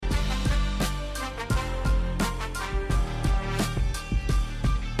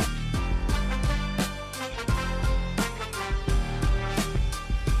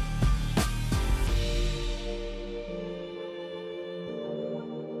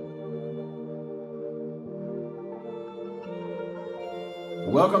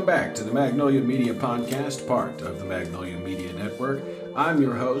Welcome back to the Magnolia Media Podcast, part of the Magnolia Media Network. I'm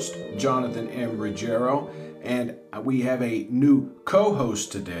your host, Jonathan M. Ruggiero, and we have a new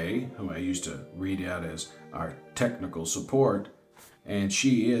co-host today, who I used to read out as our technical support, and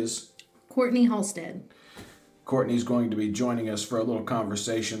she is Courtney Halstead. Courtney's going to be joining us for a little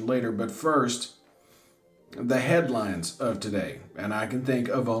conversation later, but first, the headlines of today, and I can think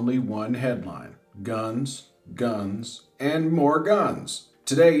of only one headline: guns, guns, and more guns.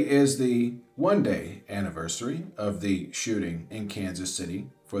 Today is the one-day anniversary of the shooting in Kansas City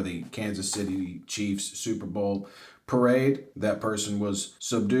for the Kansas City Chiefs Super Bowl parade. That person was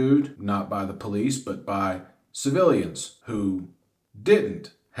subdued, not by the police, but by civilians who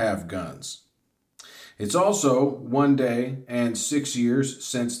didn't have guns. It's also 1 day and 6 years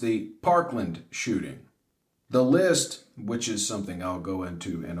since the Parkland shooting. The list, which is something I'll go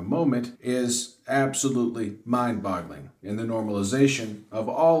into in a moment, is absolutely mind-boggling. And the normalization of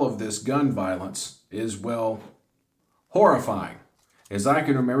all of this gun violence is, well, horrifying. As I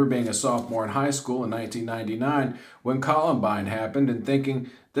can remember being a sophomore in high school in 1999 when Columbine happened and thinking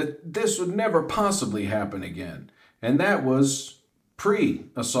that this would never possibly happen again. And that was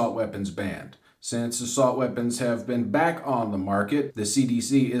pre-assault weapons ban. Since assault weapons have been back on the market, the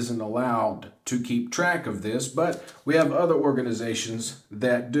CDC isn't allowed to keep track of this, but we have other organizations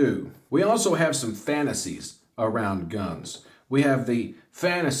that do. We also have some fantasies around guns. We have the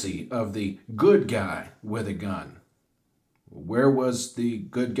fantasy of the good guy with a gun. Where was the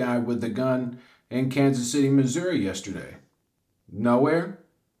good guy with the gun in Kansas City, Missouri yesterday? Nowhere?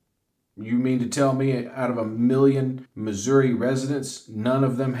 You mean to tell me out of 1 million Missouri residents, none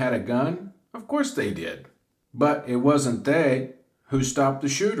of them had a gun? Of course they did. But it wasn't they who stopped the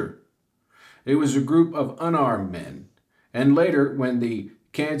shooter. It was a group of unarmed men. And later, when the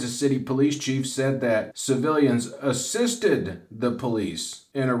Kansas City police chief said that civilians assisted the police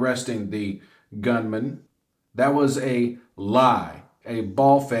in arresting the gunman, that was a lie, a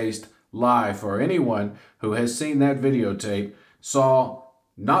bald-faced lie for anyone who has seen that videotape, saw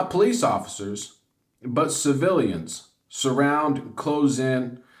not police officers, but civilians surround, close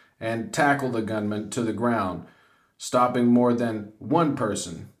in, and tackle the gunman to the ground, stopping more than one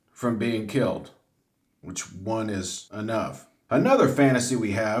person from being killed, which one is enough. Another fantasy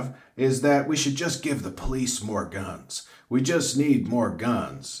we have is that we should just give the police more guns. We just need more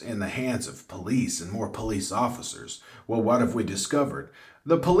guns in the hands of police and more police officers. Well, what have we discovered?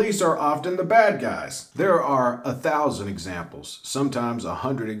 The police are often the bad guys. There are 1,000 examples, sometimes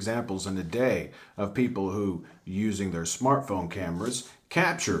 100 examples in a day of people who, using their smartphone cameras,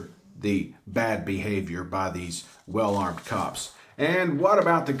 capture the bad behavior by these well-armed cops. And what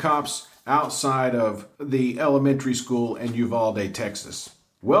about the cops outside of the elementary school in Uvalde, Texas?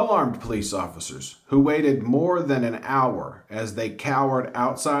 Well-armed police officers who waited more than an hour as they cowered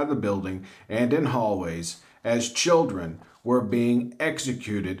outside the building and in hallways as children were being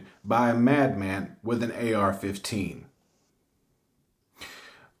executed by a madman with an AR-15.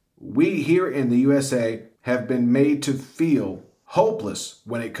 We here in the USA have been made to feel hopeless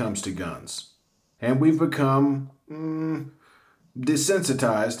when it comes to guns. And we've become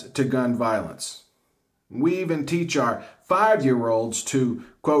desensitized to gun violence. We even teach our 5-year-olds to,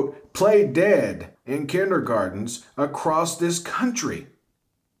 quote, play dead in kindergartens across this country.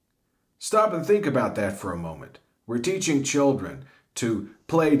 Stop and think about that for a moment. We're teaching children to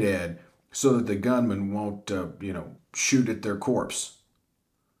play dead so that the gunman won't, shoot at their corpse.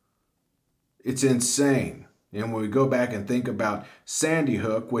 It's insane. And when we go back and think about Sandy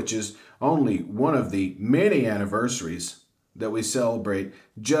Hook, which is only one of the many anniversaries that we celebrate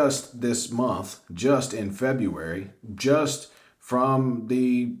just this month, just in February, just from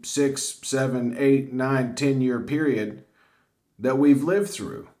the 6, 7, 8, 9, 10-year period that we've lived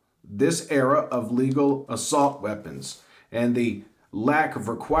through. This era of legal assault weapons and the lack of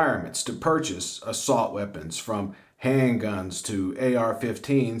requirements to purchase assault weapons from handguns to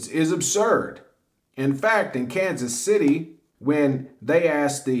AR-15s is absurd. In fact, in Kansas City, when they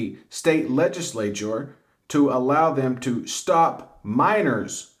asked the state legislature to allow them to stop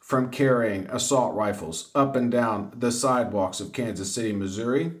minors from carrying assault rifles up and down the sidewalks of Kansas City,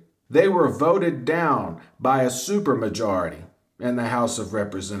 Missouri, they were voted down by a supermajority in the House of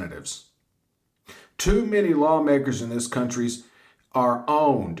Representatives. Too many lawmakers in this country are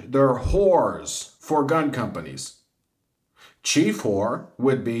owned. They're whores for gun companies. Chief whore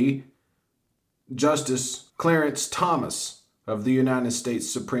would be Justice Clarence Thomas of the United States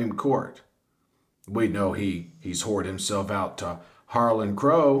Supreme Court. We know he's whored himself out to Harlan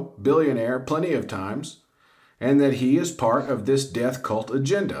Crow, billionaire, plenty of times, and that he is part of this death cult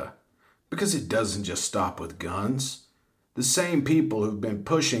agenda, because it doesn't just stop with guns. The same people who've been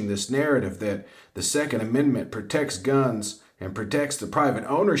pushing this narrative that the Second Amendment protects guns and protects the private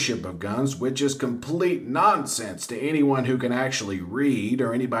ownership of guns, which is complete nonsense to anyone who can actually read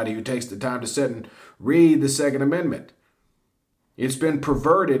or anybody who takes the time to sit and read the Second Amendment. It's been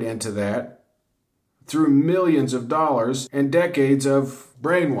perverted into that through millions of dollars and decades of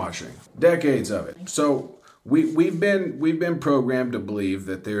brainwashing. Decades of it. So we've been programmed to believe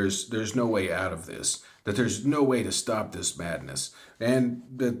that there's no way out of this, that there's no way to stop this madness, and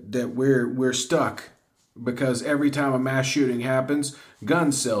that we're stuck because every time a mass shooting happens,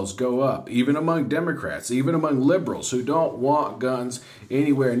 gun sales go up, even among Democrats, even among liberals who don't want guns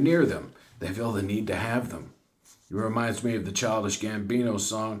anywhere near them. They feel the need to have them. It reminds me of the Childish Gambino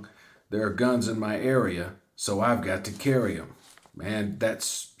song, "There are guns in my area, so I've got to carry them." And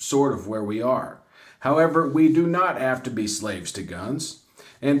that's sort of where we are. However, we do not have to be slaves to guns.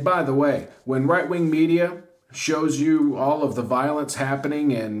 And by the way, when right-wing media shows you all of the violence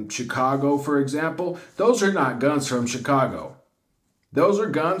happening in Chicago, for example, those are not guns from Chicago. Those are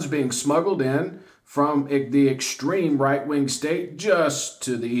guns being smuggled in from the extreme right-wing state just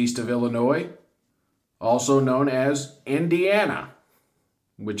to the east of Illinois, also known as Indiana,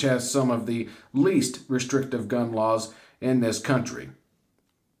 which has some of the least restrictive gun laws in this country.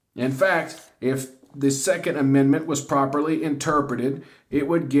 In fact, if the Second Amendment was properly interpreted, it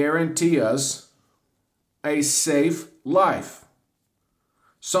would guarantee us a safe life.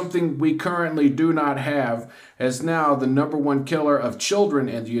 Something we currently do not have, as now the number one killer of children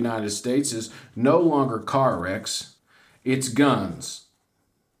in the United States is no longer car wrecks, it's guns.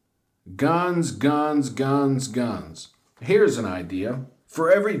 Guns, guns, guns, guns. Here's an idea.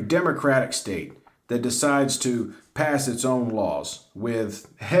 For every Democratic state that decides to pass its own laws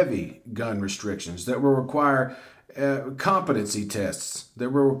with heavy gun restrictions that will require competency tests, that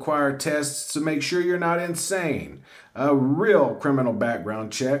will require tests to make sure you're not insane, a real criminal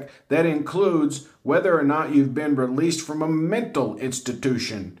background check that includes whether or not you've been released from a mental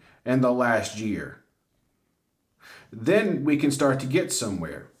institution in the last year. Then we can start to get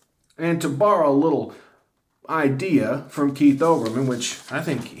somewhere. And to borrow a little idea from Keith Olbermann, which I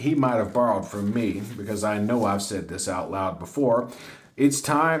think he might have borrowed from me because I know I've said this out loud before, it's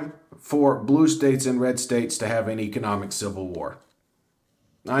time for blue states and red states to have an economic civil war.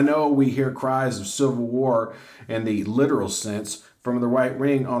 I know we hear cries of civil war in the literal sense from the right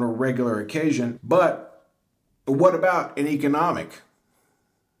wing on a regular occasion, but what about an economic,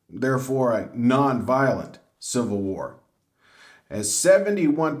 therefore a non-violent civil war? As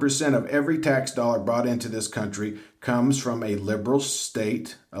 71% of every tax dollar brought into this country comes from a liberal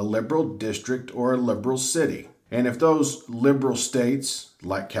state, a liberal district, or a liberal city. And if those liberal states,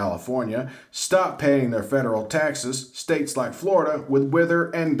 like California, stop paying their federal taxes, states like Florida would wither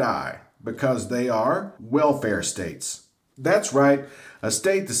and die because they are welfare states. That's right, a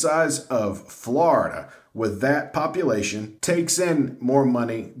state the size of Florida with that population takes in more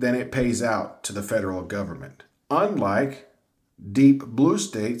money than it pays out to the federal government. Unlike deep blue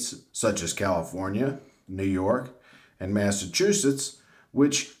states such as California, New York, and Massachusetts,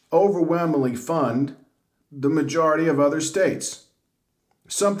 which overwhelmingly fund the majority of other states.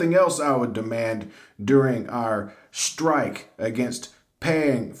 Something else I would demand during our strike against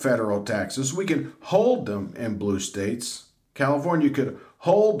paying federal taxes, we could hold them in blue states. California could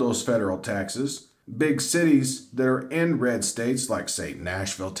hold those federal taxes. Big cities that are in red states, like say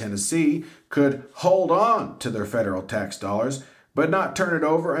Nashville, Tennessee, could hold on to their federal tax dollars, but not turn it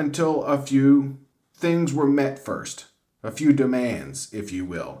over until a few things were met first. A few demands, if you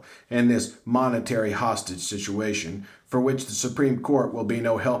will, in this monetary hostage situation for which the Supreme Court will be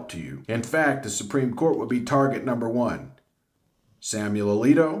no help to you. In fact, the Supreme Court will be target number one. Samuel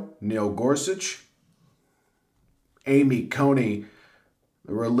Alito, Neil Gorsuch, Amy Coney,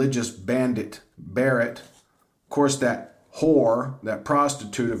 the religious bandit Barrett, of course that whore, that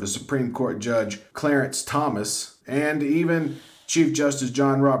prostitute of a Supreme Court Judge Clarence Thomas, and even Chief Justice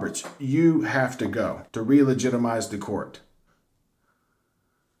John Roberts. You have to go to re-legitimize the court.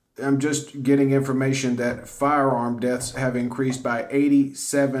 I'm just getting information that firearm deaths have increased by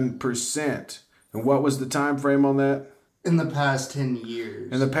 87%. And what was the time frame on that? In the past 10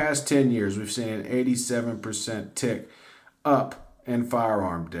 years. In the past 10 years, we've seen an 87% tick up in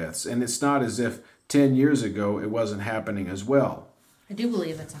firearm deaths. And it's not as if 10 years ago it wasn't happening as well. I do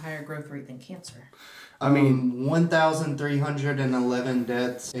believe that's a higher growth rate than cancer. 1,311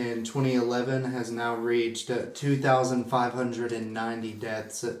 deaths in 2011 has now reached 2,590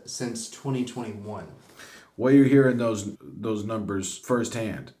 deaths since 2021. Well, you're hearing those numbers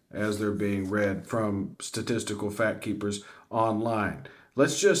firsthand as they're being read from statistical fact keepers online.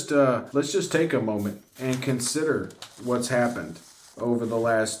 let's just take a moment and consider what's happened over the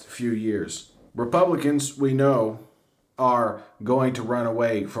last few years. Republicans, we know, are going to run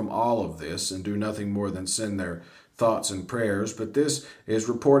away from all of this and do nothing more than send their thoughts and prayers. But this is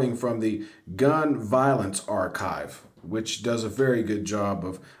reporting from the Gun Violence Archive, which does a very good job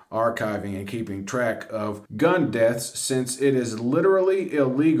of archiving and keeping track of gun deaths, since it is literally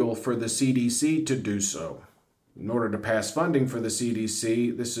illegal for the CDC to do so. In order to pass funding for the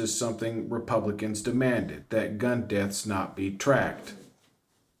CDC, this is something Republicans demanded, that gun deaths not be tracked,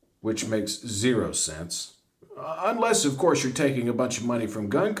 which makes zero sense. Unless, of course, you're taking a bunch of money from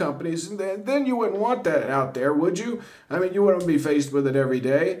gun companies, and then you wouldn't want that out there, would you? I mean, you wouldn't be faced with it every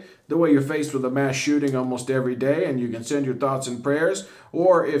day, the way you're faced with a mass shooting almost every day, and you can send your thoughts and prayers.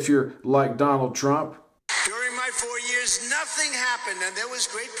 Or if you're like Donald Trump. During my 4 years, nothing happened, and there was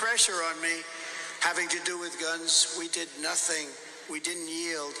great pressure on me having to do with guns. We did nothing. We didn't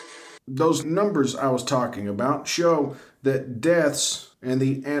yield. Those numbers I was talking about show that deaths and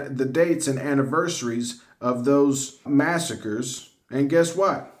the dates and anniversaries of those massacres, and guess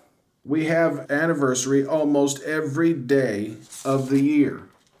what? We have anniversary almost every day of the year.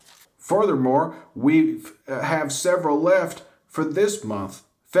 Furthermore, we have several left for this month,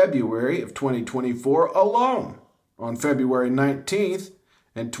 February of 2024 alone. On February 19th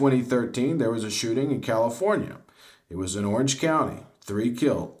in 2013, there was a shooting in California. It was in Orange County. 3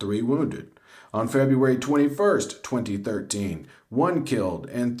 killed, 3 wounded. On February 21st, 2013, 1 killed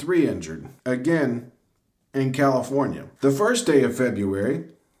and 3 injured. Again, in California. The first day of February,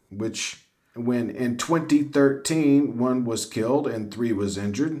 when in 2013, 1 was killed and 3 was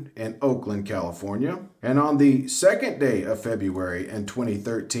injured in Oakland, California. And on the second day of February in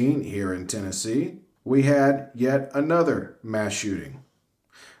 2013, here in Tennessee, we had yet another mass shooting.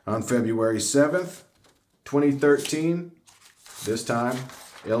 On February 7th, 2013, this time,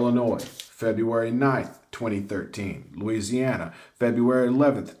 Illinois. February 9th, 2013, Louisiana. February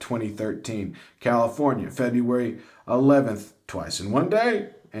 11th, 2013, California. February 11th, twice in one day,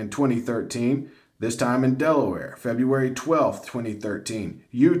 in 2013, this time in Delaware. February 12th, 2013,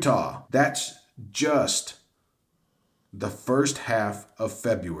 Utah. That's just the first half of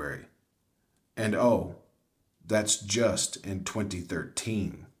February. And that's just in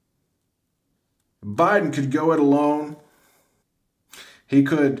 2013. Biden could go it alone. He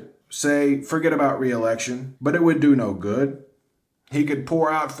could say, forget about re-election, but it would do no good. He could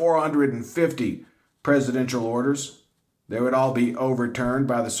pour out 450 presidential orders. They would all be overturned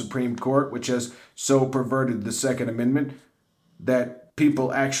by the Supreme Court, which has so perverted the Second Amendment that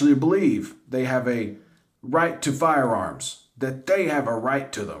people actually believe they have a right to firearms, that they have a right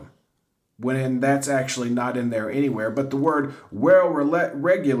to them, when that's actually not in there anywhere. But the word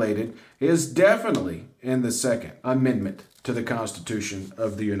well-regulated is definitely in the Second Amendment to the Constitution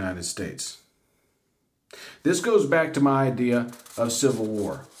of the United States. This goes back to my idea of civil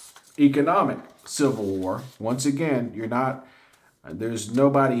war. Economic civil war. Once again, there's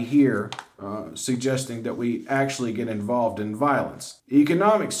nobody here suggesting that we actually get involved in violence.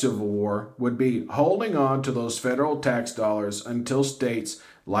 Economic civil war would be holding on to those federal tax dollars until states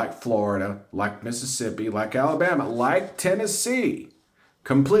like Florida, like Mississippi, like Alabama, like Tennessee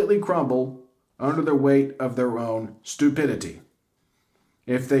completely crumble under the weight of their own stupidity.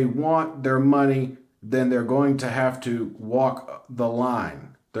 If they want their money, then they're going to have to walk the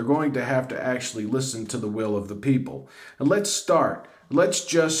line. They're going to have to actually listen to the will of the people. And let's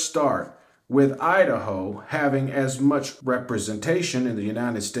just start with Idaho having as much representation in the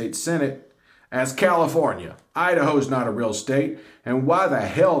United States Senate as California. Idaho's not a real state, and why the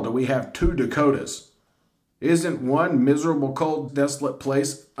hell do we have 2 Dakotas? Isn't one miserable, cold, desolate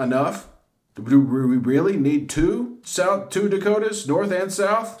place enough? Do we really need 2 Dakotas, North and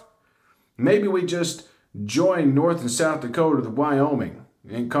South? Maybe we just join North and South Dakota to Wyoming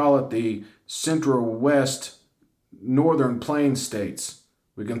and call it the Central West Northern Plains states.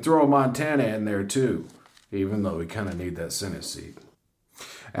 We can throw Montana in there too, even though we kind of need that Senate seat.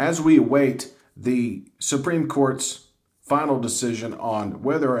 As we await the Supreme Court's final decision on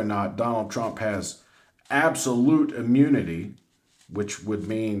whether or not Donald Trump has absolute immunity, which would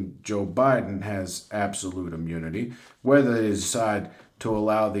mean Joe Biden has absolute immunity, whether they decide to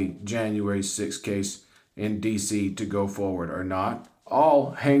allow the January 6th case in D.C. to go forward or not,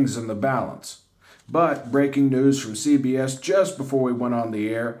 all hangs in the balance. But breaking news from CBS just before we went on the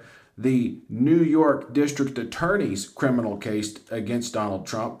air, the New York District Attorney's criminal case against Donald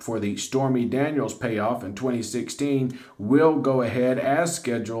Trump for the Stormy Daniels payoff in 2016 will go ahead as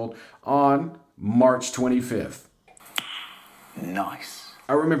scheduled on March 25th. Nice.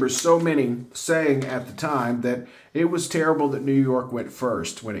 I remember so many saying at the time that it was terrible that New York went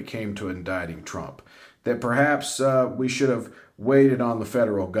first when it came to indicting Trump, that perhaps we should have waited on the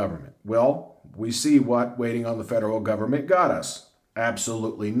federal government. Well, we see what waiting on the federal government got us.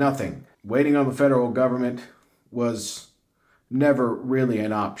 Absolutely nothing. Waiting on the federal government was never really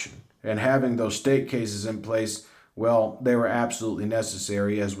an option. And having those state cases in place, well, they were absolutely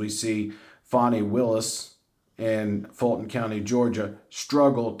necessary, as we see Fani Willis in Fulton County, Georgia,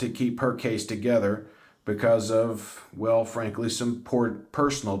 struggle to keep her case together because of, well, frankly, some poor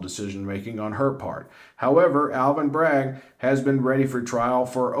personal decision-making on her part. However, Alvin Bragg has been ready for trial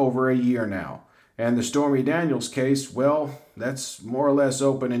for over a year now. And the Stormy Daniels case, well, that's more or less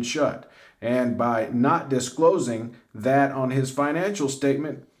open and shut. And by not disclosing that on his financial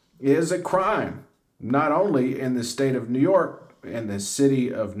statement is a crime, not only in the state of New York, in the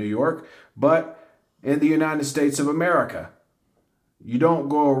city of New York, but in the United States of America. You don't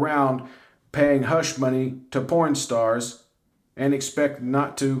go around paying hush money to porn stars and expect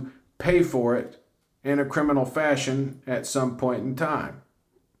not to pay for it in a criminal fashion at some point in time.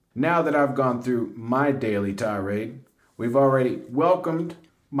 Now that I've gone through my daily tirade, we've already welcomed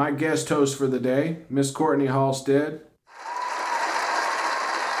my guest host for the day, Miss Courtney Halstead.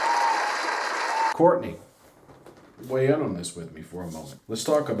 Courtney, weigh in on this with me for a moment. Let's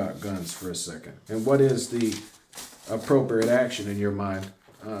talk about guns for a second. And what is the appropriate action in your mind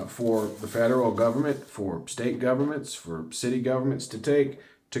for the federal government, for state governments, for city governments to take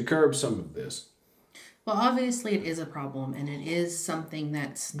to curb some of this? Well, obviously it is a problem, and it is something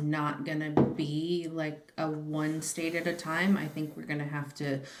that's not going to be like a one state at a time. I think we're going to have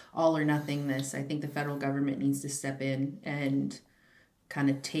to all or nothing this. I think the federal government needs to step in and kind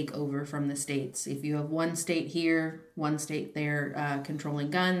of take over from the states. If you have one state here, one state there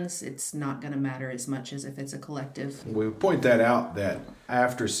controlling guns, it's not going to matter as much as if it's a collective. We point that out that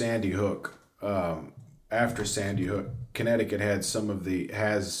after Sandy Hook, Connecticut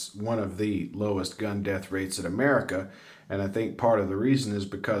has one of the lowest gun death rates in America, and I think part of the reason is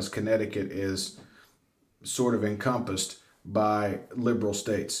because Connecticut is sort of encompassed by liberal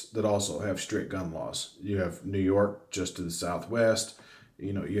states that also have strict gun laws. You have New York just to the southwest.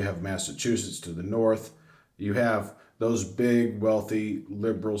 You have Massachusetts to the north. You have those big, wealthy,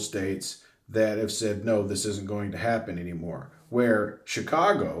 liberal states that have said, no, this isn't going to happen anymore. Where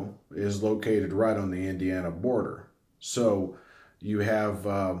Chicago is located right on the Indiana border. So you have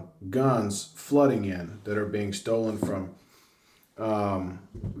guns flooding in that are being stolen from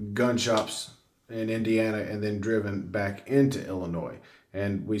gun shops in Indiana and then driven back into Illinois.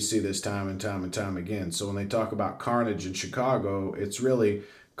 And we see this time and time and time again. So when they talk about carnage in Chicago, it's really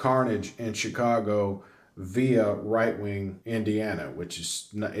carnage in Chicago via right-wing Indiana, which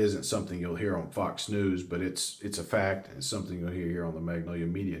isn't something you'll hear on Fox News, but it's a fact, and it's something you'll hear here on the Magnolia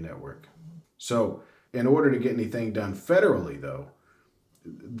Media Network. So in order to get anything done federally, though,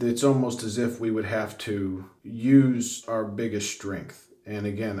 it's almost as if we would have to use our biggest strength. And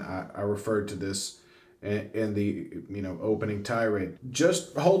again, I referred to this in the opening tirade.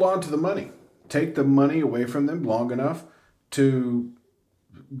 Just hold on to the money. Take the money away from them long enough to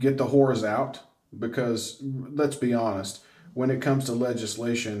get the whores out. Because let's be honest, when it comes to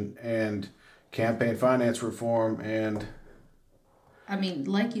legislation and campaign finance reform and... I mean,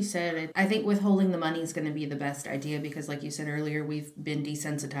 like you said, I think withholding the money is going to be the best idea because, like you said earlier, we've been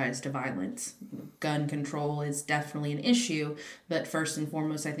desensitized to violence. Gun control is definitely an issue, but first and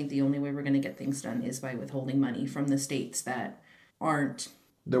foremost, I think the only way we're going to get things done is by withholding money from the states that aren't...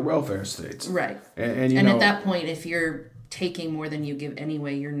 the welfare states. Right. And at that point, if you're taking more than you give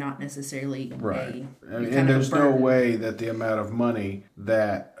anyway, you're not necessarily right. And there's no way that the amount of money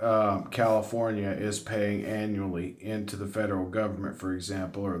that California is paying annually into the federal government, for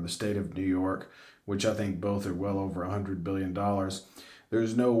example, or the state of New York, which I think both are well over $100 billion,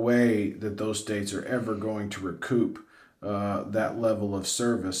 there's no way that those states are ever going to recoup that level of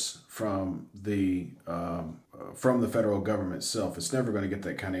service from the federal government itself. It's never going to get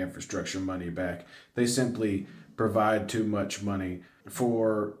that kind of infrastructure money back. They simply provide too much money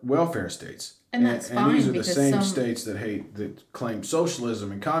for welfare states. And that's fine. And these are the same states that claim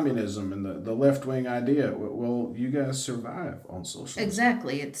socialism and communism and the left-wing idea. Well, you guys survive on socialism.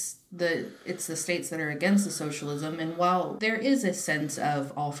 Exactly. It's the states that are against the socialism. And while there is a sense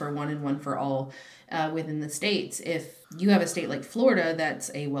of all for one and one for all within the states, if you have a state like Florida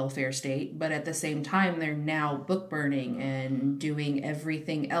that's a welfare state, but at the same time they're now book burning and doing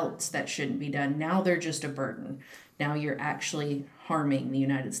everything else that shouldn't be done. Now they're just a burden. Now you're actually harming the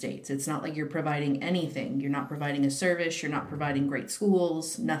United States. It's not like you're providing anything. You're not providing a service. You're not providing great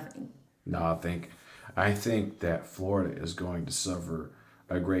schools. Nothing. No, I think that Florida is going to suffer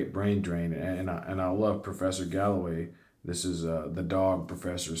a great brain drain. And I love Professor Galloway. This is the dog,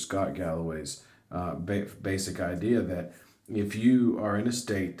 Professor Scott Galloway's basic idea that if you are in a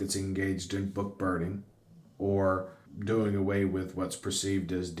state that's engaged in book burning or doing away with what's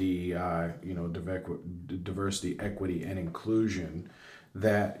perceived as DEI, diversity, equity, and inclusion,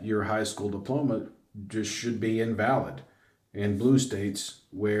 that your high school diploma just should be invalid. In blue states,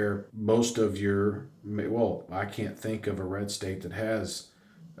 where most of I can't think of a red state that has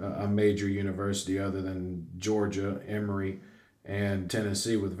a major university other than Georgia, Emory, and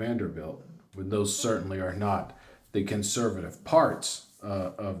Tennessee with Vanderbilt. But those certainly are not the conservative parts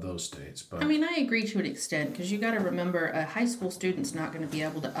of those states. But I mean, I agree to an extent, because you got to remember a high school student's not going to be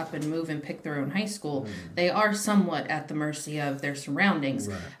able to up and move and pick their own high school. They are somewhat at the mercy of their surroundings.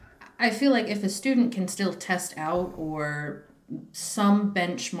 Right. I feel like if a student can still test out or some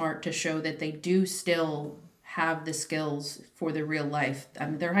benchmark to show that they do still have the skills for the real life, I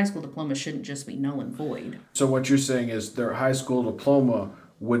mean, their high school diploma shouldn't just be null and void. So what you're saying is their high school diploma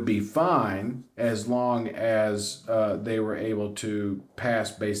would be fine as long as they were able to pass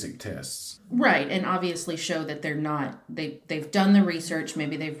basic tests. Right, and obviously show that they've done the research,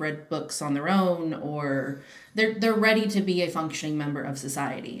 maybe they've read books on their own, or they're ready to be a functioning member of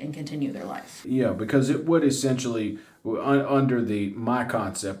society and continue their life. Yeah, because it would essentially, under my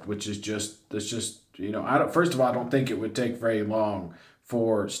concept, which is first of all, I don't think it would take very long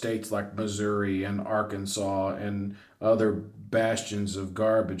for states like Missouri and Arkansas and other bastions of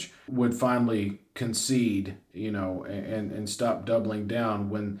garbage would finally concede, and stop doubling down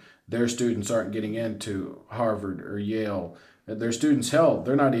when their students aren't getting into Harvard or Yale. Their students,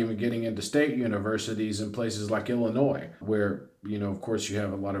 they're not even getting into state universities in places like Illinois, where, of course, you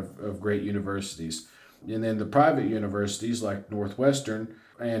have a lot of great universities. And then the private universities like Northwestern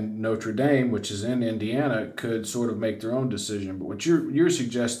and Notre Dame, which is in Indiana, could sort of make their own decision. But what you're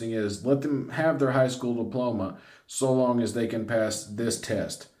suggesting is let them have their high school diploma so long as they can pass this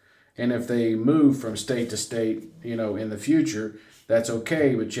test. And if they move from state to state, in the future, that's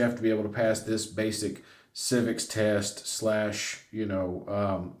okay, but you have to be able to pass this basic civics test /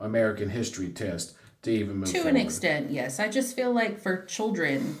 American history test to even move forward. To an extent, yes. I just feel like for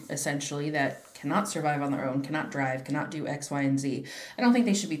children, essentially, that cannot survive on their own, cannot drive, cannot do X, Y, and Z, I don't think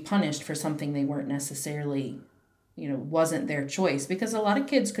they should be punished for something they weren't necessarily, wasn't their choice. Because a lot of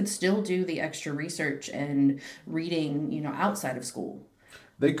kids could still do the extra research and reading, outside of school.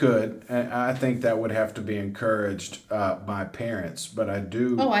 They could. And I think that would have to be encouraged by parents. But I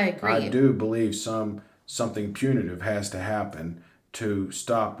do. Oh, I agree. I do believe something punitive has to happen to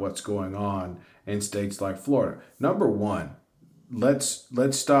stop what's going on in states like Florida. Number one, let's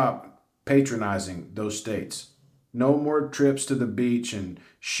stop patronizing those states. No more trips to the beach in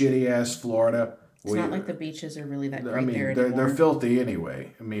shitty ass Florida. It's not like the beaches are really that great there anymore. They're filthy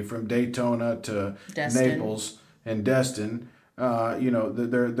anyway. I mean, from Daytona to Destin. Naples and Destin,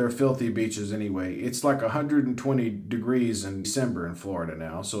 they're filthy beaches anyway. It's like 120 degrees in December in Florida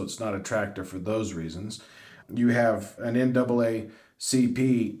now, so it's not attractive for those reasons. You have an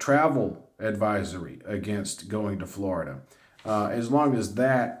NAACP travel advisory against going to Florida. As long as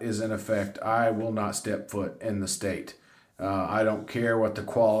that is in effect, I will not step foot in the state. I don't care what the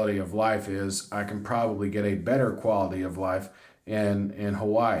quality of life is. I can probably get a better quality of life in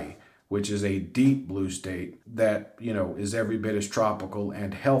Hawaii, which is a deep blue state that, is every bit as tropical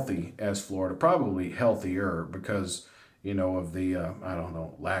and healthy as Florida, probably healthier because, of the,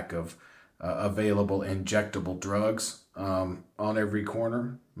 lack of available injectable drugs on every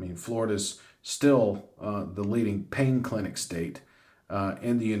corner. I mean, Florida's still the leading pain clinic state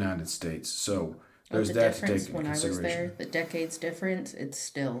in the United States. So there's that to take into when consideration. I was there, the decade's difference, it's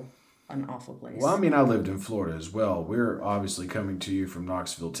still an awful place. Well, I mean, I lived in Florida as well. We're obviously coming to you from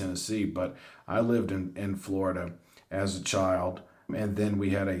Knoxville, Tennessee, but I lived in Florida as a child. And then we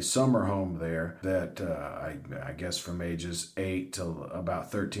had a summer home there that I guess from ages 8 till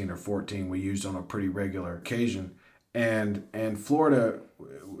about 13 or 14 we used on a pretty regular occasion. And Florida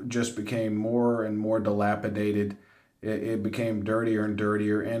just became more and more dilapidated. It became dirtier and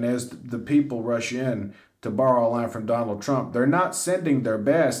dirtier. And as the people rush in to borrow a line from Donald Trump, they're not sending their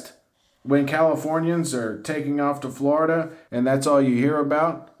best. When Californians are taking off to Florida and that's all you hear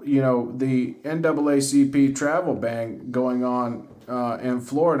about, the NAACP travel ban going on in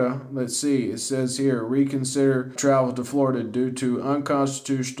Florida. Let's see, it says here, reconsider travel to Florida due to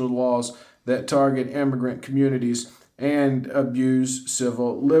unconstitutional laws that target immigrant communities and abuse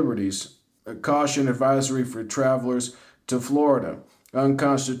civil liberties. A caution advisory for travelers to Florida.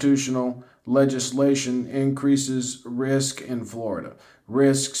 Unconstitutional legislation increases risk in Florida.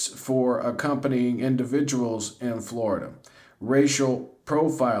 Risks for accompanying individuals in Florida. Racial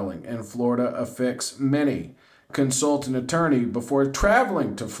profiling in Florida affects many. Consult an attorney before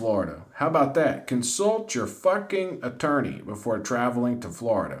traveling to Florida. How about that? Consult your fucking attorney before traveling to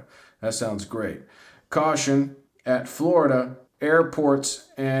Florida. That sounds great. Caution at Florida airports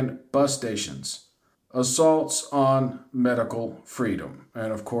and bus stations. Assaults on medical freedom.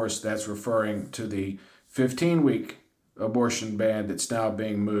 And of course, that's referring to the 15-week abortion ban that's now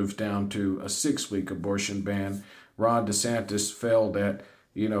being moved down to a 6-week abortion ban. Ron DeSantis failed at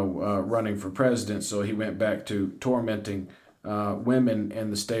running for president, so he went back to tormenting women in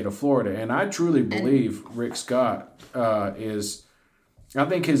the state of Florida. And I truly believe Rick Scott I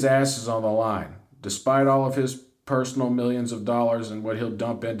think his ass is on the line. Despite all of his personal millions of dollars and what he'll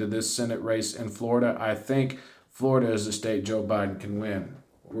dump into this Senate race in Florida, I think Florida is a state Joe Biden can win.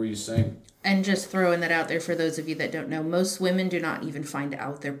 What were you saying? And just throwing that out there for those of you that don't know, most women do not even find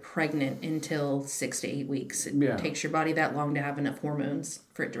out they're pregnant until 6 to 8 weeks. It takes your body that long to have enough hormones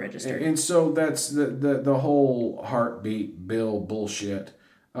for it to register. And so that's the whole heartbeat bill bullshit.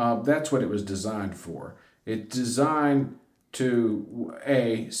 That's what it was designed for. It's designed to,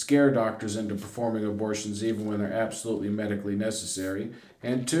 A, scare doctors into performing abortions even when they're absolutely medically necessary.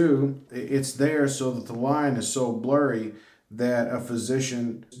 And 2, it's there so that the line is so blurry that a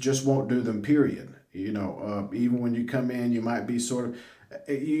physician just won't do them, period. Even when you come in, you might be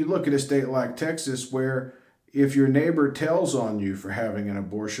you look at a state like Texas where if your neighbor tells on you for having an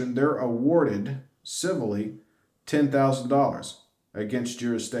abortion, they're awarded civilly $10,000 against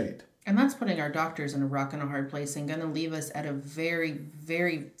your estate. And that's putting our doctors in a rock and a hard place and going to leave us at a very,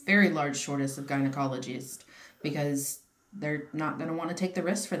 very, very large shortage of gynecologists because they're not going to want to take the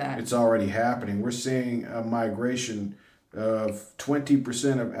risk for that. It's already happening. We're seeing a migration of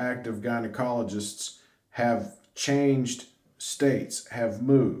 20% of active gynecologists have changed states, have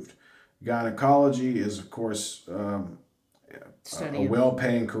moved. Gynecology is, of course, a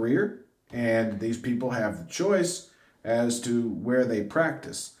well-paying career, and these people have the choice as to where they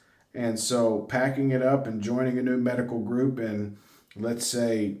practice. And so packing it up and joining a new medical group in, let's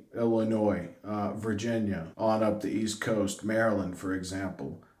say, Illinois, Virginia, on up the East Coast, Maryland, for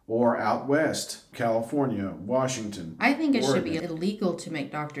example, or out west, California, Washington. I think it should be illegal to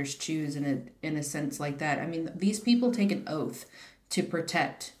make doctors choose in a sense like that. I mean, these people take an oath to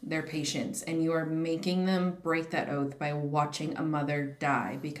protect their patients, and you are making them break that oath by watching a mother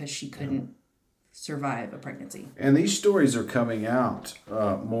die because she couldn't survive a pregnancy. And these stories are coming out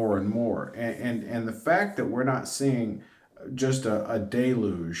more and more. And the fact that we're not seeing just a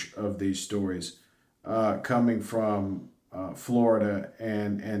deluge of these stories coming from Florida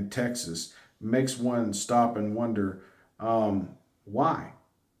and Texas makes one stop and wonder, why?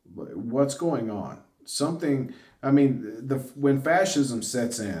 What's going on? When fascism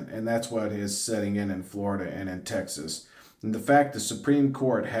sets in, and that's what is setting in Florida and in Texas, and the fact the Supreme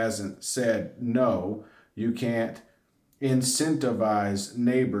Court hasn't said, no, you can't incentivize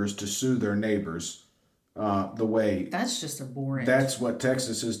neighbors to sue their neighbors the way... That's just abhorrent. That's what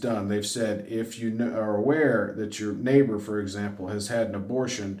Texas has done. They've said if you are aware that your neighbor, for example, has had an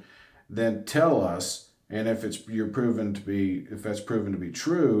abortion, then tell us, and if that's proven to be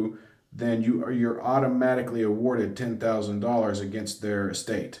true, then you're automatically awarded $10,000 against their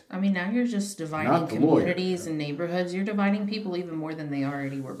estate. I mean, now you're just dividing communities and neighborhoods. You're dividing people even more than they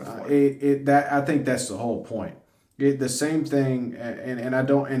already were before. I think that's the whole point. The same thing,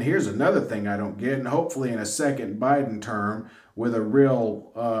 and here's another thing I don't get, and hopefully in a second Biden term with a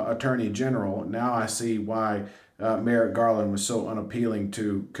real attorney general, now I see why Merrick Garland was so unappealing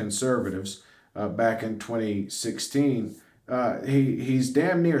to conservatives back in 2016. He's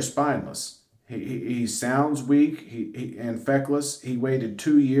damn near spineless. He sounds weak and feckless. He waited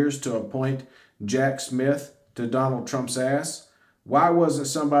 2 years to appoint Jack Smith to Donald Trump's ass. Why wasn't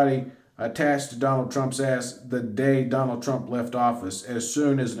somebody attached to Donald Trump's ass the day Donald Trump left office, as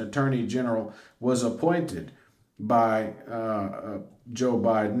soon as an attorney general was appointed by Joe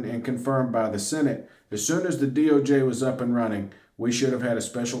Biden and confirmed by the Senate? As soon as the DOJ was up and running, we should have had a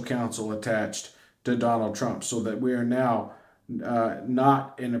special counsel attached to Donald Trump so that we are now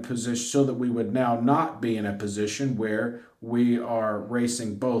not in a position, so that we would now not be in a position where we are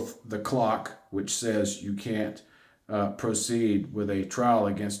racing both the clock, which says you can't proceed with a trial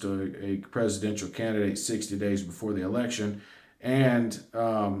against a presidential candidate 60 days before the election, and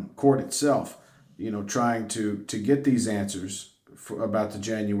court itself, trying to get these answers about the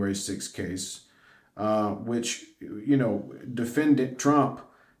January 6th case, which, defendant Trump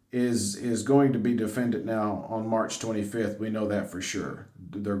is going to be defended now on March 25th. We know that for sure.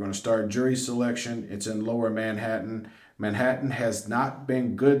 They're going to start jury selection. It's in Lower Manhattan. Manhattan has not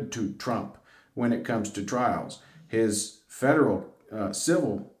been good to Trump when it comes to trials. His federal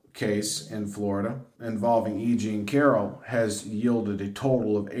civil case in Florida involving E. Jean Carroll has yielded a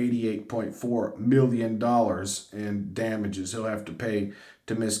total of $88.4 million in damages he'll have to pay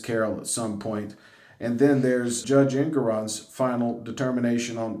to Miss Carroll at some point. And then there's Judge Engeron's final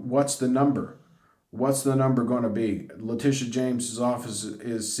determination on what's the number. What's the number going to be? Letitia James's office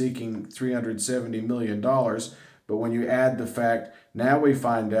is seeking $370 million, but when you add the fact, now we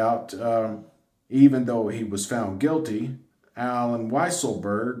find out, even though he was found guilty, Alan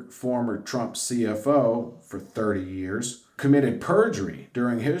Weisselberg, former Trump CFO for 30 years, committed perjury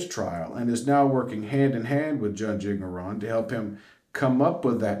during his trial and is now working hand in hand with Judge Engeron to help him come up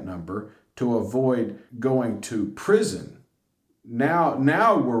with that number to avoid going to prison. Now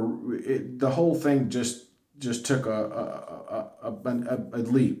the whole thing just took a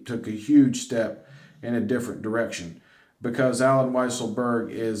leap, took a huge step in a different direction, because Alan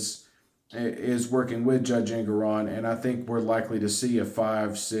Weisselberg is working with Judge Engeron, and I think we're likely to see a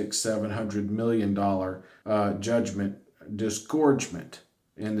 $500, $600, $700 million judgment disgorgement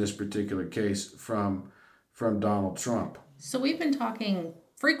in this particular case from Donald Trump. So we've been talking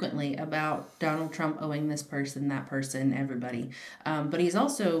frequently about Donald Trump owing this person, that person, everybody, but he's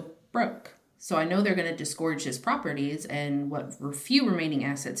also broke. So I know they're going to disgorge his properties and what few remaining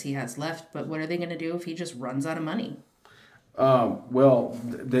assets he has left, but what are they going to do if he just runs out of money? Well,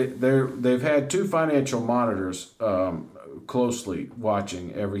 they've had two financial monitors closely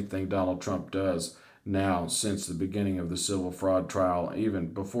watching everything Donald Trump does now since the beginning of the civil fraud trial,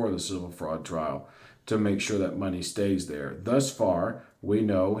 even before the civil fraud trial, to make sure that money stays there. Thus far, we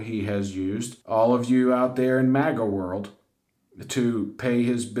know he has used all of you out there in MAGA world to pay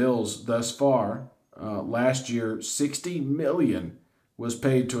his bills thus far. Last year, $60 million was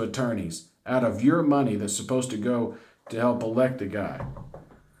paid to attorneys out of your money that's supposed to go to help elect a guy.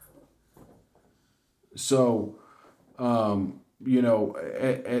 So,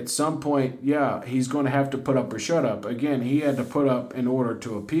 at some point, yeah, he's going to have to put up or shut up. Again, he had to put up in order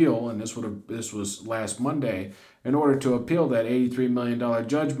to appeal, and this was last Monday. In order to appeal that $83 million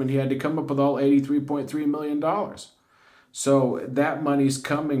judgment, he had to come up with all $83.3 million. So that money's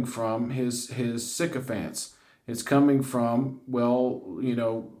coming from his sycophants. It's coming from,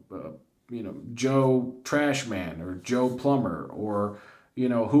 Joe Trashman or Joe Plumber or,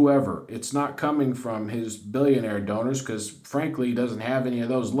 whoever. It's not coming from his billionaire donors because, frankly, he doesn't have any of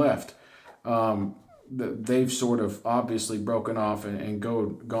those left. They've sort of obviously broken off and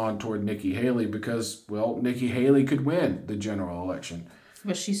gone toward Nikki Haley because, Nikki Haley could win the general election.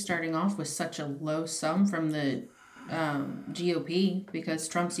 But she's starting off with such a low sum from the GOP because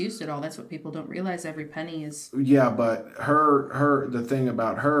Trump's used it all. That's what people don't realize. Every penny is... Yeah, but the thing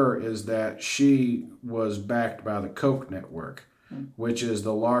about her is that she was backed by the Koch network, which is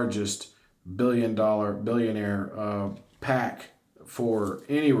the largest billionaire PAC for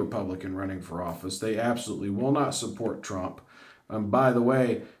any Republican running for office. They absolutely will not support Trump. By the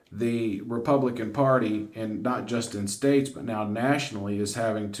way, the Republican Party, and not just in states, but now nationally, is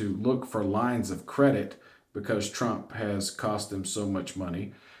having to look for lines of credit because Trump has cost them so much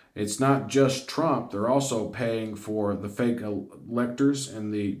money. It's not just Trump. They're also paying for the fake electors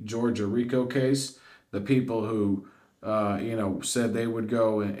in the Georgia RICO case, the people who said they would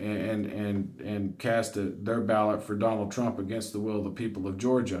go and cast their ballot for Donald Trump against the will of the people of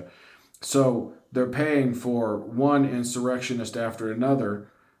Georgia. So they're paying for one insurrectionist after another.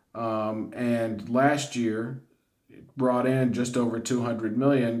 And last year brought in just over $200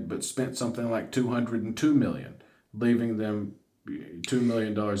 million, but spent something like $202 million, leaving them $2 million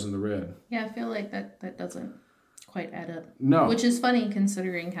in the red. Yeah, I feel like that doesn't quite add up. No. Which is funny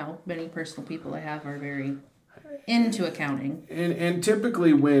considering how many personal people I have are very into accounting. And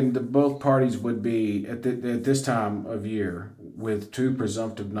typically when both parties would be at this time of year with two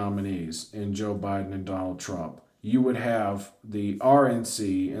presumptive nominees in Joe Biden and Donald Trump, you would have the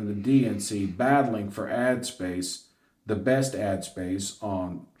RNC and the DNC battling for ad space, the best ad space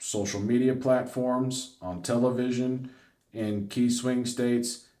on social media platforms, on television, in key swing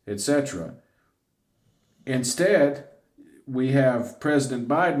states, etc. Instead, we have President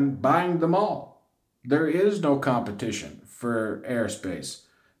Biden buying them all. There is no competition for airspace.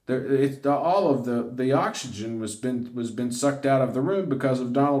 All of the oxygen was been sucked out of the room because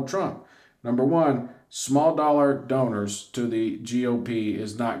of Donald Trump. Number one, small dollar donors to the GOP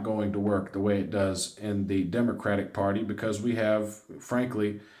is not going to work the way it does in the Democratic Party because we have,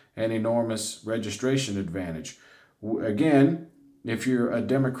 frankly, an enormous registration advantage. Again, if you're a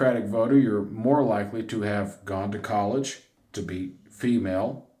Democratic voter, you're more likely to have gone to college, to be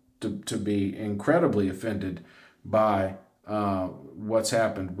female, to be incredibly offended by what's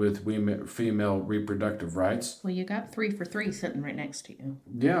happened with female reproductive rights. Well, you got 3 for 3 sitting right next to you.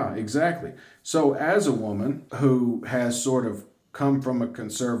 Yeah, exactly. So as a woman who has sort of come from a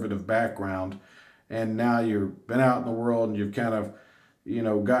conservative background, and now you've been out in the world and you've kind of,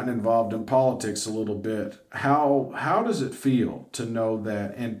 gotten involved in politics a little bit, how does it feel to know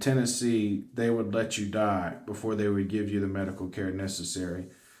that in Tennessee they would let you die before they would give you the medical care necessary,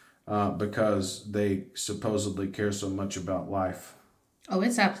 because they supposedly care so much about life? Oh,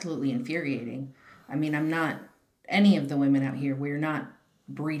 it's absolutely infuriating. I mean, I'm not, any of the women out here, we're not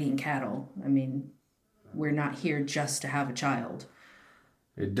breeding cattle. I mean, we're not here just to have a child.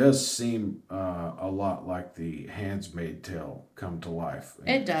 It does seem a lot like the Handmaid's Tale come to life.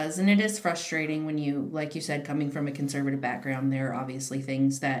 It does, and it is frustrating when you, like you said, coming from a conservative background, there are obviously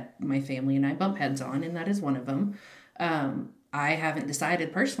things that my family and I bump heads on, and that is one of them. I haven't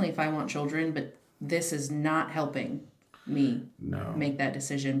decided personally if I want children, but this is not helping me make that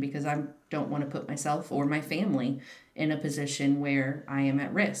decision, because I don't want to put myself or my family in a position where I am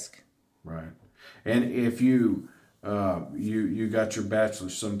at risk. Right. And if you got your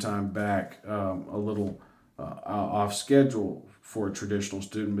bachelor's sometime back, a little off schedule for a traditional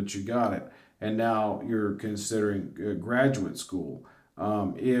student, but you got it, and now you're considering graduate school.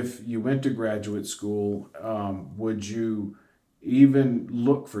 If you went to graduate school, would you even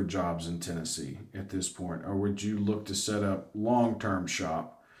look for jobs in Tennessee at this point, or would you look to set up long-term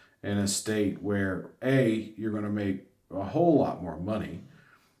shop in a state where A, you're going to make a whole lot more money,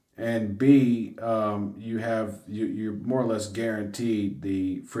 and B, you're more or less guaranteed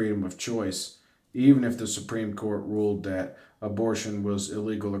the freedom of choice, even if the Supreme Court ruled that abortion was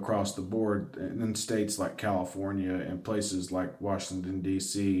illegal across the board in states like California and places like Washington,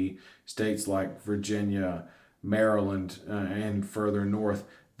 D.C., states like Virginia, Maryland, and further north.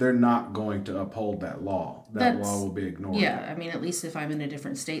 They're not going to uphold that law. That law will be ignored. Yeah, I mean, at least if I'm in a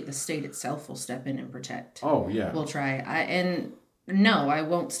different state, the state itself will step in and protect. Oh, yeah. We'll try. No, I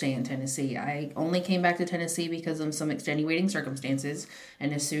won't stay in Tennessee. I only came back to Tennessee because of some extenuating circumstances.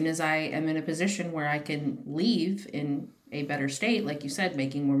 And as soon as I am in a position where I can leave in a better state, like you said,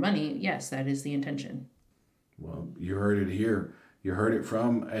 making more money, yes, that is the intention. Well, you heard it here. You heard it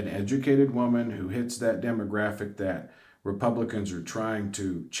from an educated woman who hits that demographic that Republicans are trying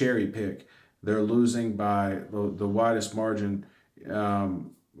to cherry pick. They're losing by the widest margin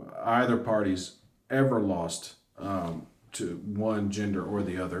either party's ever lost to one gender or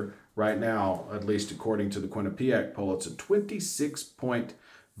the other. Right now, at least according to the Quinnipiac poll, it's a 26-point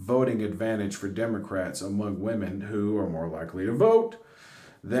voting advantage for Democrats among women who are more likely to vote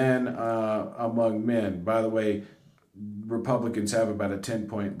than among men. By the way, Republicans have about a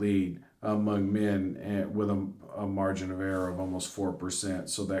 10-point lead among men with a margin of error of almost 4%,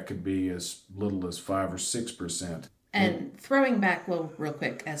 so that could be as little as 5 or 6%. And throwing back, real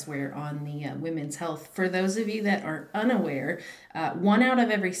quick, as we're on the women's health, for those of you that are unaware, 1 out of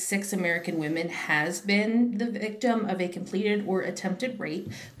every 6 American women has been the victim of a completed or attempted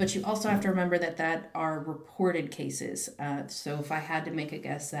rape, but you also have to remember that are reported cases. So if I had to make a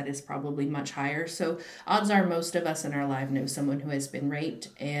guess, that is probably much higher. So odds are most of us in our life know someone who has been raped,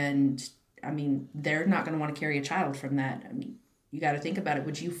 and I mean, they're not going to want to carry a child from that. I mean, you got to think about it.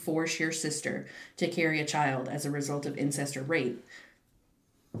 Would you force your sister to carry a child as a result of incest or rape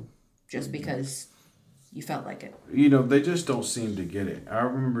just because you felt like it? They just don't seem to get it. I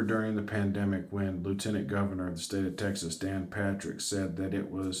remember during the pandemic when Lieutenant Governor of the state of Texas, Dan Patrick, said that it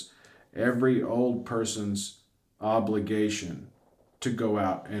was every old person's obligation to go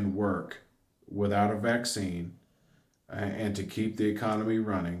out and work without a vaccine and to keep the economy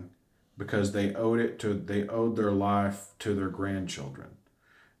running, because they owed their life to their grandchildren.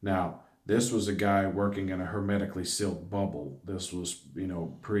 Now, this was a guy working in a hermetically sealed bubble. This was,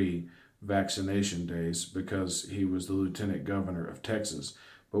 pre-vaccination days, because he was the lieutenant governor of Texas.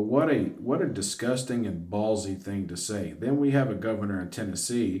 But what a disgusting and ballsy thing to say. Then we have a governor in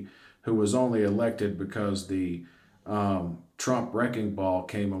Tennessee who was only elected because the Trump wrecking ball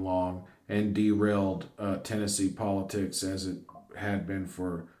came along and derailed Tennessee politics, as it had been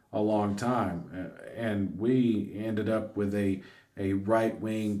for a long time, and we ended up with a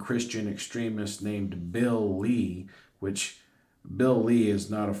right-wing Christian extremist named Bill Lee, which Bill Lee is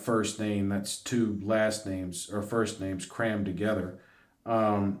not a first name, that's 2 last names or first names crammed together,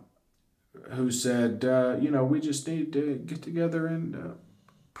 who said, we just need to get together and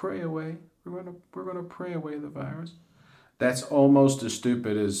pray away. We're gonna pray away the virus. That's almost as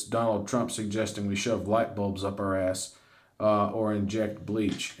stupid as Donald Trump suggesting we shove light bulbs up our ass or inject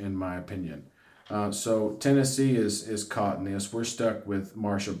bleach, in my opinion. So Tennessee is caught in this. We're stuck with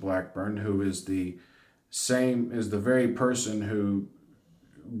Marsha Blackburn, who is the same as the very person who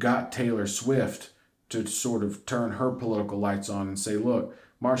got Taylor Swift to sort of turn her political lights on and say, look,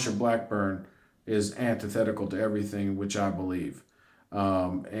 Marsha Blackburn is antithetical to everything which I believe.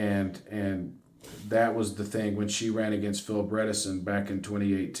 And that was the thing when she ran against Phil Bredesen back in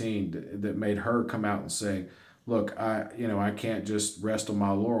 2018 that made her come out and say, look, I can't just rest on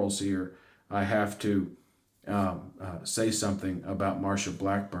my laurels here. I have to say something about Marsha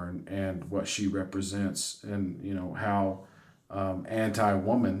Blackburn and what she represents, and how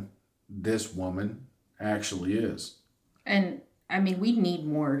anti-woman this woman actually is. And I mean, we need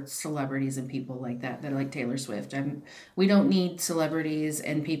more celebrities and people like that are like Taylor Swift. We don't need celebrities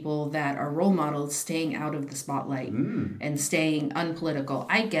and people that are role models staying out of the spotlight and staying unpolitical.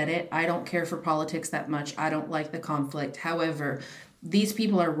 I get it. I don't care for politics that much. I don't like the conflict. However, these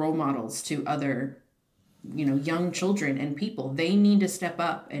people are role models to other young children and people. They need to step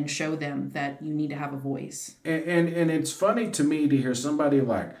up and show them that you need to have a voice. And it's funny to me to hear somebody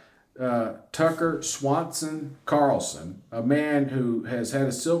like Tucker Swanson Carlson, a man who has had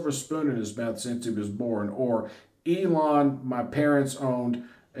a silver spoon in his mouth since he was born, or Elon, my parents owned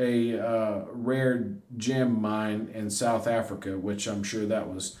a rare gem mine in South Africa, which I'm sure that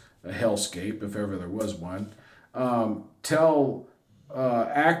was a hellscape if ever there was one. Tell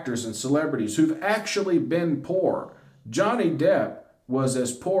actors and celebrities who've actually been poor. Johnny Depp was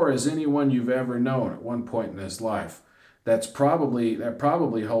as poor as anyone you've ever known at one point in his life. That probably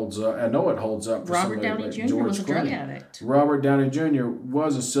holds up. I know it holds up for Robert Downey like Jr. George was a drug Clooney. addict. Robert Downey Jr.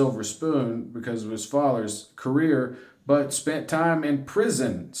 was a silver spoon because of his father's career, but spent time in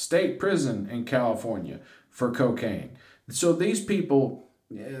prison, state prison in California for cocaine. So these people,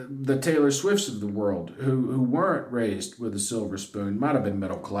 the Taylor Swifts of the world, who weren't raised with a silver spoon, might have been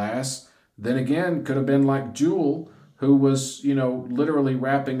middle class. Then again, could have been like Jewel, who was, literally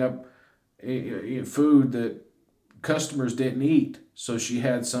wrapping up food that customers didn't eat, so she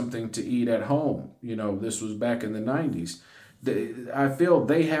had something to eat at home. This was back in the 90s. I feel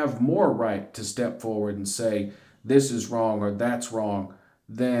they have more right to step forward and say this is wrong or that's wrong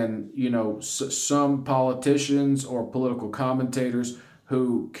than some politicians or political commentators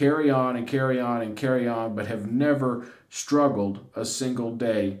who carry on and carry on and carry on but have never struggled a single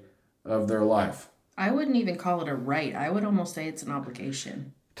day of their life. I wouldn't even call it a right. I would almost say it's an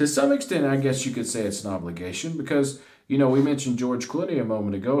obligation. To some extent, I guess you could say it's an obligation because, we mentioned George Clooney a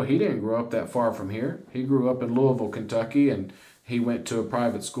moment ago. He didn't grow up that far from here. He grew up in Louisville, Kentucky, and he went to a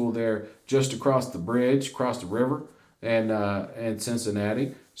private school there just across the bridge, across the river, and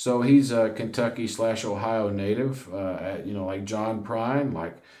Cincinnati. So he's a Kentucky/Ohio native, like John Prine,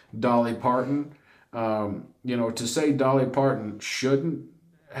 like Dolly Parton. To say Dolly Parton shouldn't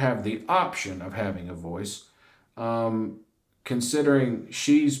have the option of having a voice, considering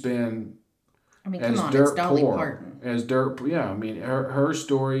she's been dirt poor. Her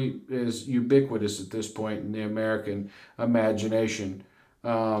story is ubiquitous at this point in the American imagination.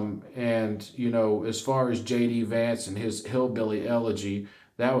 As far as J.D. Vance and his hillbilly elegy,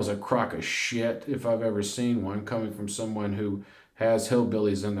 that was a crock of shit if I've ever seen one, coming from someone who has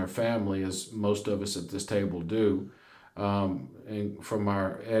hillbillies in their family, as most of us at this table do. And from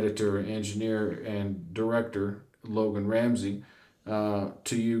our editor, engineer, and director, Logan Ramsey,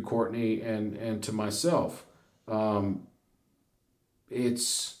 to you, Courtney, and to myself.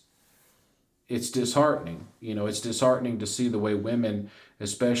 It's disheartening. It's disheartening to see the way women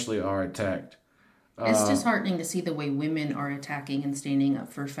especially are attacked. It's disheartening to see the way women are attacking and standing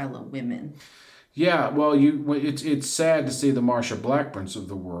up for fellow women. Yeah, well, it's sad to see the Marsha Blackburns of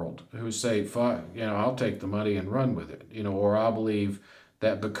the world who say, "Fuck, I'll take the money and run with it," or I believe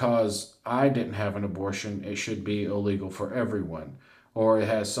that because I didn't have an abortion, it should be illegal for everyone, or it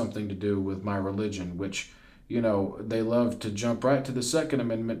has something to do with my religion, which, they love to jump right to the Second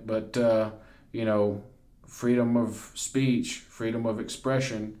Amendment, but, freedom of speech, freedom of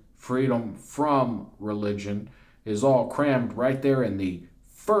expression, freedom from religion is all crammed right there in the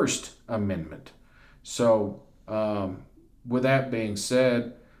First Amendment. So, with that being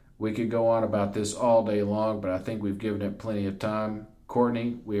said, we could go on about this all day long, but I think we've given it plenty of time.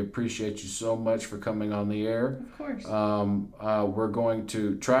 Courtney, we appreciate you so much for coming on the air. Of course. We're going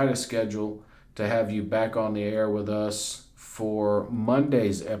to try to schedule to have you back on the air with us for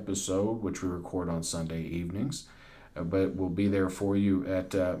Monday's episode, which we record on Sunday evenings. But we'll be there for you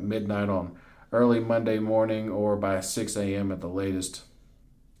at midnight on early Monday morning or by 6 a.m. at the latest,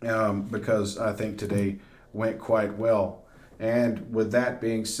 because I think today went quite well. And with that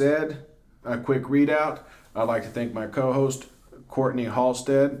being said, a quick readout. I'd like to thank my co-host, Courtney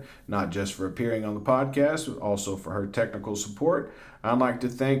Halstead, not just for appearing on the podcast, but also for her technical support. I'd like to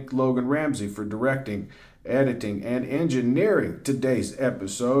thank Logan Ramsey for directing, editing, and engineering today's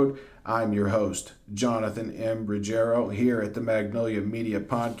episode. I'm your host, Jonathan M. Ruggiero, here at the Magnolia Media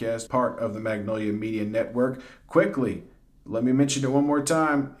Podcast, part of the Magnolia Media Network. Quickly, let me mention it one more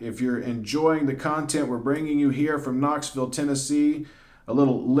time. If you're enjoying the content we're bringing you here from Knoxville, Tennessee, a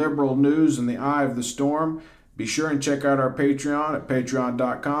little liberal news in the eye of the storm, be sure and check out our Patreon at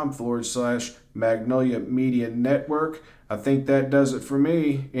patreon.com/Magnolia Media Network. I think that does it for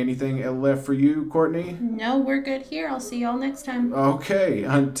me. Anything left for you, Courtney? No, we're good here. I'll see y'all next time. Okay,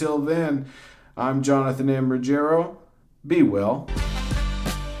 until then, I'm Jonathan M. Ruggiero. Be well.